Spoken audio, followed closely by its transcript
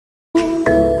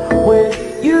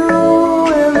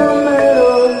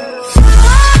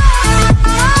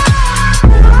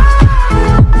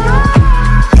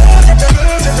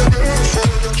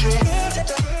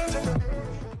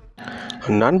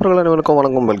நண்பர்கள் அனைவருக்கும்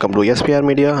வணக்கம். Welcome to SPR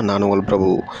media. நான் உங்கள் பிரபு.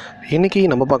 இன்றைக்கி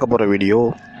நம்ம பார்க்க போகிற வீடியோ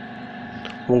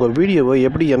உங்கள் வீடியோவை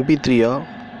எப்படி MP3யாக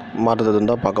மாற்றுறதுன்னு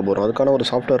தான் பார்க்க போகிறோம். அதுக்கான ஒரு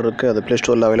சாஃப்ட்வேர் இருக்குது, அது ப்ளே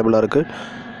ஸ்டோரில் அவைலபிளாக இருக்குது.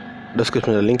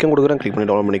 டிஸ்கிரிப்ஷனில் லிங்க்கும் கொடுக்குறேன், கிளிக் பண்ணி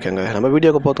டவுன்லோட் பண்ணிக்கோங்க. நம்ம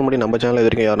வீடியோக்கு பார்த்து முன்னாடி நம்ம சேனல் இது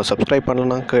வரைக்கும் யாரும் சப்ஸ்கிரைப்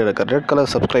பண்ணலன்னா கீழே இருக்க ரெட் கலர்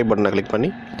சப்ஸ்கிரைப் பட்டனை கிளிக் பண்ணி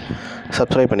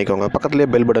சப்ஸ்கிரைப் பண்ணிக்கோங்க. பக்கத்துலேயே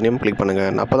பெல் பட்டனையும் கிளிக்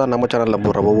பண்ணுங்கள். அப்போ தான் நம்ம சேனலில்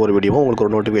போடுற ஒவ்வொரு வீடியோவும் உங்களுக்கு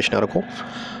ஒரு நோட்டிஃபிகேஷனாக இருக்கும்.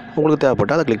 உங்களுக்கு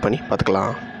தேவைப்பட்டால் அதை கிளிக் பண்ணி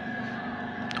பார்த்துக்கலாம்.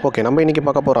 ஓகே, நம்ம இன்றைக்கி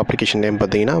பார்க்க போகிற அப்ளிகேஷன் நேம்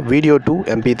பார்த்தீங்கன்னா வீடியோ டு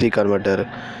MP3 கன்வெர்ட்டர்.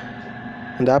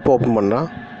 இந்த ஆப் ஓப்பன் பண்ணால்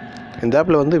இந்த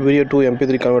ஆப்பில் வந்து video to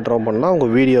MP3 converter open பண்ணால்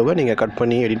உங்கள் வீடியோவை நீங்கள் கட்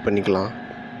பண்ணி எடிட் பண்ணிக்கலாம்.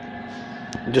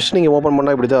 ஜஸ்ட் நீங்கள் ஓப்பன்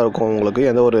பண்ணால் இப்படி தான் இருக்கும். உங்களுக்கு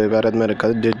எந்த ஒரு வேறு எதுவுமே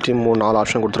இருக்காது. ஜஸ்ட் 4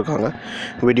 ஆப்ஷன் கொடுத்துருக்காங்க.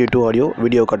 Video to audio,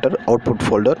 video cutter, output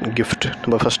folder, gift.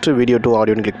 நம்ம ஃபஸ்ட்டு வீடியோ டு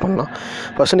ஆடியோன்னு கிளிக் பண்ணலாம்.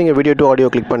 ஃபஸ்ட்டு நீங்கள் வீடியோ டு ஆடியோ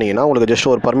கிளிக் பண்ணிங்கன்னா உங்களுக்கு ஜஸ்ட்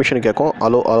ஒரு பர்மிஷன் கேட்கும்.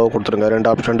 அலோ கொடுத்துருங்க.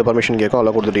 ரெண்டு பர்மிஷன் கேட்கும்.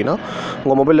 அலோ கொடுத்துட்டிங்கன்னா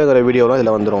உங்கள் மொபைலில் இருக்கிற வீடியோலாம்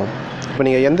இதில் வந்துடும். இப்போ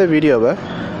நீங்கள் எந்த வீடியோவை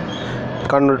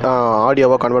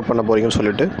ஆடியோவாக கன்வெர்ட் பண்ண போகிறீங்கன்னு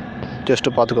சொல்லிட்டு ஜஸ்ட்டு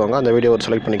பார்த்துக்கோங்க. அந்த வீடியோவை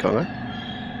செலக்ட் பண்ணிக்கோங்க.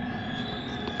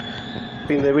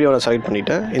 இப்போ இந்த வீடியோவை நான் செலக்ட்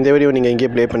பண்ணிவிட்டேன். இந்த வீடியோவை நீங்கள்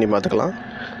இங்கேயே ப்ளே பண்ணி பார்த்துக்கலாம்.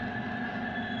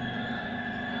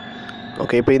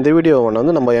 ஓகே, இப்போ இந்த வீடியோவை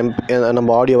வந்து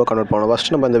நம்ம ஆடியோவாக கன்வெர்ட் பண்ணணும்.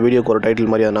 ஃபஸ்ட்டு நம்ம இந்த வீடியோக்கு ஒரு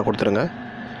டைட்டில் மாதிரி எதனா கொடுத்துருங்க.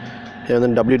 இது வந்து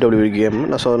WWE கேம்.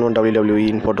 நான் சொல்லணும்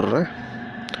WWEன்னு போட்டுடுறேன்.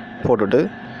 போட்டுட்டு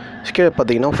கீழே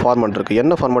பார்த்தீங்கன்னா ஃபார்மேட் இருக்குது.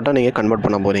 என்ன ஃபார்மேட்டாக நீங்கள் கன்வெர்ட்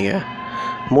பண்ண போகிறீங்க?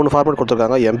 3 ஃபார்மேட்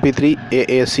கொடுத்துருக்காங்க. MP3,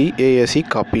 AAC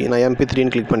copy. நான்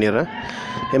MP3ன்னு கிளிக் பண்ணிடுறேன்.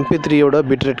 MP3யோட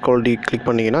பிட்ரேட் குவாலிட்டி கிளிக்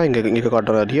பண்ணிங்கன்னா இங்கே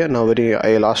காட்டுற நிறைய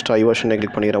நான் லாஸ்ட் ஐவர்ஷனை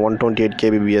கிளிக் பண்ணிக்கிறேன். 128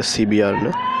 kbps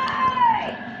CBRன்னு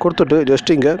கொடுத்துட்டு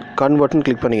ஜஸ்ட் இங்கே கன்வெர்ட்னு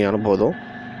கிளிக் பண்ணிங்கன்னா போதும்.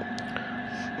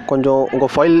 கொஞ்சம்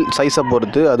உங்கள் ஃபைல் சைஸை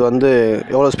பொறுத்து அது வந்து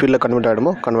எவ்வளோ ஸ்பீடில் கன்வெர்ட்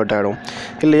ஆகிடும்.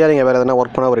 இல்லையா நீங்கள் வேறு எதனா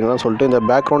ஒர்க் பண்ண வரீங்கன்னு சொல்லிட்டு இந்த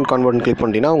பேக்ரவுண்ட் கன்வெர்ட்னு கிளிக்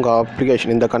பண்ணிட்டீங்கன்னா உங்கள்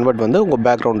அப்ளிகேஷன் இந்த கன்வெர்ட் வந்து உங்கள்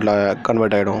பேக்ரவுண்டில்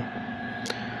கன்வெர்ட் ஆகிடும்.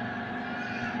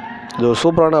 இது ஒரு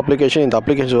சூப்பரான அப்ளிகேஷன். இந்த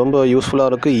அப்ளிகேஷன் ரொம்ப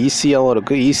யூஸ்ஃபுல்லாக இருக்குது, ஈஸியாகவும்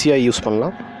இருக்குது. ஈஸியாக யூஸ்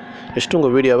பண்ணலாம். ஜஸ்ட்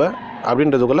உங்கள் வீடியோவை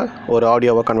அப்படின்றதுக்குள்ளே ஒரு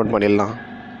ஆடியோவை கன்வெர்ட் பண்ணிடலாம்.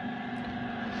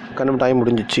 கன்வெர்ட் ஆகி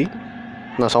முடிஞ்சிச்சு.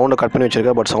 நான் சவுண்டை கட் பண்ணி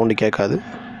வச்சுருக்கேன், பட் சவுண்டு கேட்காது,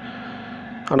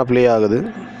 ஆனால் ப்ளே ஆகுது.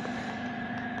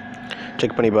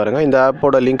 செக் பண்ணி பாருங்கள். இந்த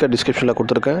ஆப்போட லிங்க்கை டிஸ்கிரிப்ஷனில்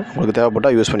கொடுத்துருக்கேன். உங்களுக்கு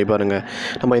தேவைப்பட்டால் யூஸ் பண்ணி பாருங்கள்.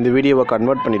 நம்ம இந்த வீடியோவை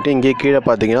கன்வெர்ட் பண்ணிவிட்டு இங்கே கீழே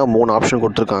பார்த்தீங்கன்னா 3 ஆப்ஷன்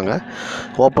கொடுத்துருக்காங்க.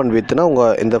 ஓப்பன் வித்னா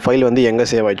உங்கள் இந்த ஃபைல் வந்து எங்கே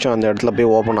சேவ் ஆகிடுச்சோ அந்த இடத்துல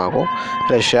போய் ஓப்பன் ஆகும்.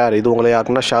 இல்லை ஷேர், இது உங்களை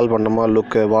யாருக்குன்னா ஷேர் பண்ணணுமா,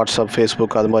 வாட்ஸ்அப்,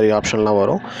 ஃபேஸ்புக் அது மாதிரி ஆப்ஷன்லாம்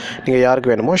வரும். நீங்கள்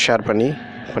யாருக்கு வேணுமோ ஷேர்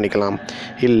பண்ணிக்கலாம்.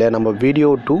 இல்லை நம்ம வீடியோ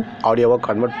டு ஆடியோவாக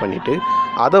கன்வெர்ட் பண்ணிவிட்டு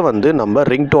அதை வந்து நம்ம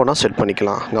ரிங்டோனாக செட்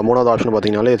பண்ணிக்கலாம். இங்கே 3வது ஆப்ஷன்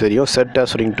பார்த்தீங்கன்னாலே தெரியும், செட்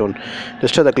ஆஸ் ரிங்டோன்.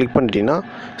 ஜஸ்ட் அதை கிளிக் பண்ணிட்டீங்கன்னா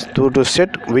to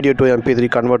set video to MP3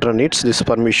 converter needs this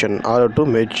permission R to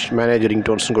manage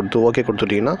ரிங்டோன்ஸ்னு கொடுத்து ஓகே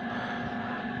கொடுத்துட்டிங்கன்னா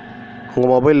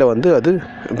உங்கள் மொபைலில் வந்து அது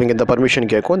இப்போ இங்கே இந்த பர்மிஷன்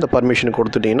கேட்கும். இந்த பர்மிஷன்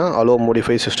கொடுத்துட்டிங்கன்னா அலோ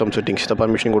மோடிஃபை சிஸ்டம் செட்டிங்ஸ், இந்த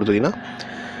பர்மிஷன் கொடுத்துட்டிங்கன்னா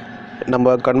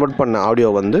நம்ம கன்வெர்ட் பண்ண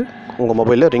ஆடியோ வந்து உங்கள்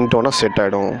மொபைலில் ரிங்டோனாக செட்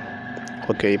ஆகிடும்.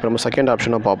 ஓகே, இப்போ நம்ம செகண்ட்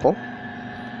ஆப்ஷனாக பார்ப்போம்.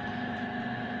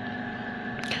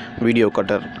 Video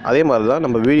cutter. அதே மாதிரி தான்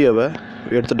நம்ம வீடியோவை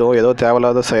எடுத்துட்டோம், ஏதோ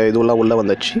தேவையில்லாத இதுவெல்லாம் உள்ளே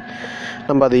வந்துச்சு,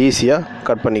 நம்ம அதை ஈஸியாக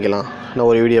கட் பண்ணிக்கலாம். நான்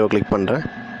ஒரு வீடியோவை கிளிக் பண்ணுறேன்.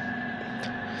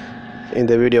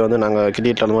 இந்த வீடியோ வந்து நாங்கள்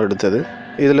கிரியேட் மாதிரி எடுத்தது.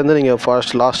 இதுலேருந்து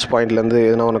நீங்கள் லாஸ்ட் பாயிண்ட்லேருந்து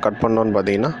எதனா ஒன்று கட் பண்ணோன்னு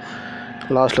பார்த்தீங்கன்னா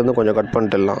லாஸ்ட்லேருந்து கொஞ்சம் கட்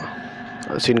பண்ணிட்டுலாம்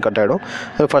சீன் கட் ஆகிடும்.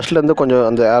 அது ஃபஸ்ட்லேருந்து கொஞ்சம்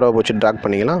அந்த ஏரோவை வச்சு ட்ராக்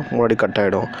பண்ணிங்கன்னா முன்னாடி கட்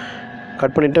ஆகிடும்.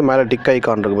 கட் பண்ணிவிட்டு மேலே டிக்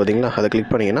ஐக்கான் இருக்குது பார்த்தீங்களா, அதை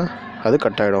கிளிக் பண்ணிங்கன்னா அது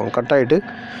கட் ஆகிடும். கட் ஆகிட்டு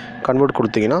கன்வெர்ட்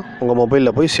கொடுத்தீங்கன்னா உங்கள்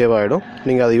மொபைலில் போய் சேவ் ஆகிடும்.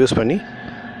 நீங்கள் அதை யூஸ் பண்ணி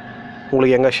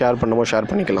உங்களுக்கு எங்கே ஷேர் பண்ணணுமோ ஷேர்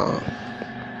பண்ணிக்கலாம்.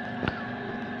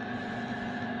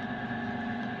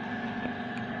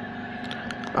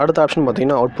 அடுத்த ஆப்ஷன்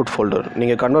பார்த்தீங்கன்னா அவுட்புட் ஃபோல்டர்.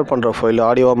 நீங்கள் கன்வெர்ட் பண்ணுற ஃபைல்,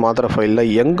 ஆடியோவாக மாற்றுற ஃபைலில்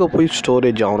எங்கே போய்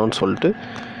ஸ்டோரேஜ் ஆகணும்னு சொல்லிட்டு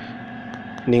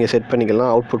நீங்கள் செட்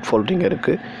பண்ணிக்கலாம். அவுட்புட் ஃபோல்டர் இங்கே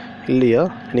இருக்குது. இல்லையா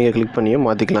நீங்கள் கிளிக் பண்ணியும்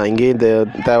மாற்றிக்கலாம். இங்கேயே இந்த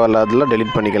தேவையில்லாதெல்லாம்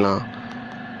டெலிட் பண்ணிக்கலாம்.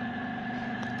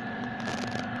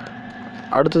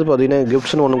 அடுத்தது பார்த்தீங்கன்னா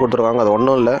கிஃப்ட்ஸ்னு ஒன்று கொடுத்துருக்காங்க. அது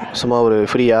ஒன்றும் இல்லை, சும்மா ஒரு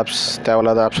ஃப்ரீ ஆப்ஸ்,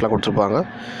 தேவையில்லாத ஆப்ஸ்லாம் கொடுத்துருப்பாங்க.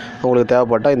 உங்களுக்கு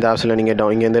தேவைப்பட்டால் இந்த ஆப்ஸில்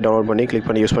நீங்கள் இங்கேருந்து டவுன்லோட் பண்ணி கிளிக்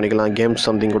பண்ணி யூஸ் பண்ணிக்கலாம். கேம்ஸ்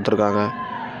சம்திங் கொடுத்துருக்காங்க.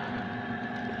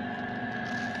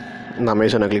 நான்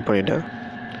அமேசானை கிளிக் பண்ணிவிட்டேன்.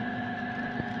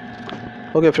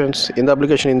 ஓகே ஃப்ரெண்ட்ஸ், இந்த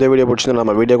அப்ளிகேஷன் இந்த வீடியோ பிடிச்சிருந்தா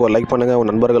நம்ம வீடியோக்கு லைக் பண்ணுங்கள்,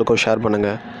 உங்கள் நண்பர்களுக்கும் ஷேர்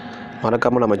பண்ணுங்கள்.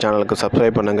 மறக்காமல் நம்ம சேனலுக்கு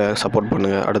சப்ஸ்கிரைப் பண்ணுங்கள், சப்போர்ட்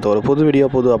பண்ணுங்கள். அடுத்த ஒரு புது வீடியோ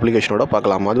புது அப்ளிகேஷனோட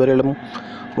பார்க்கலாம். அதுவரையிலும்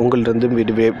உங்களிலிருந்து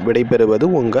விடைபெறுவது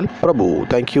உங்கள் பிரபு.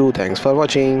 தேங்க்ஸ் ஃபார்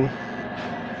வாட்சிங்.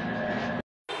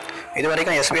 இது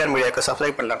வரைக்கும் SPR மீடியாவுக்கு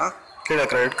சப்ஸ்கிரைப் பண்ணலன்னா கீழே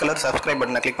இருக்கிற ரெட் கலர் சப்ஸ்கிரைப்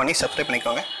பட்டனை கிளிக் பண்ணி சப்ஸ்கிரைப்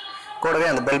பண்ணிக்கோங்க. கூடவே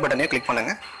அந்த பெல் பட்டனையும் கிளிக்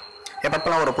பண்ணுங்கள்.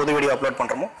 எப்பப்போலாம் ஒரு புது வீடியோ அப்லோட்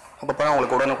பண்ணுறோமோ அப்பப்போலாம்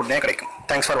உங்களுக்கு உடனுக்குடனே கிடைக்கும்.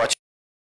 தேங்க்ஸ் ஃபார் வாட்சிங்.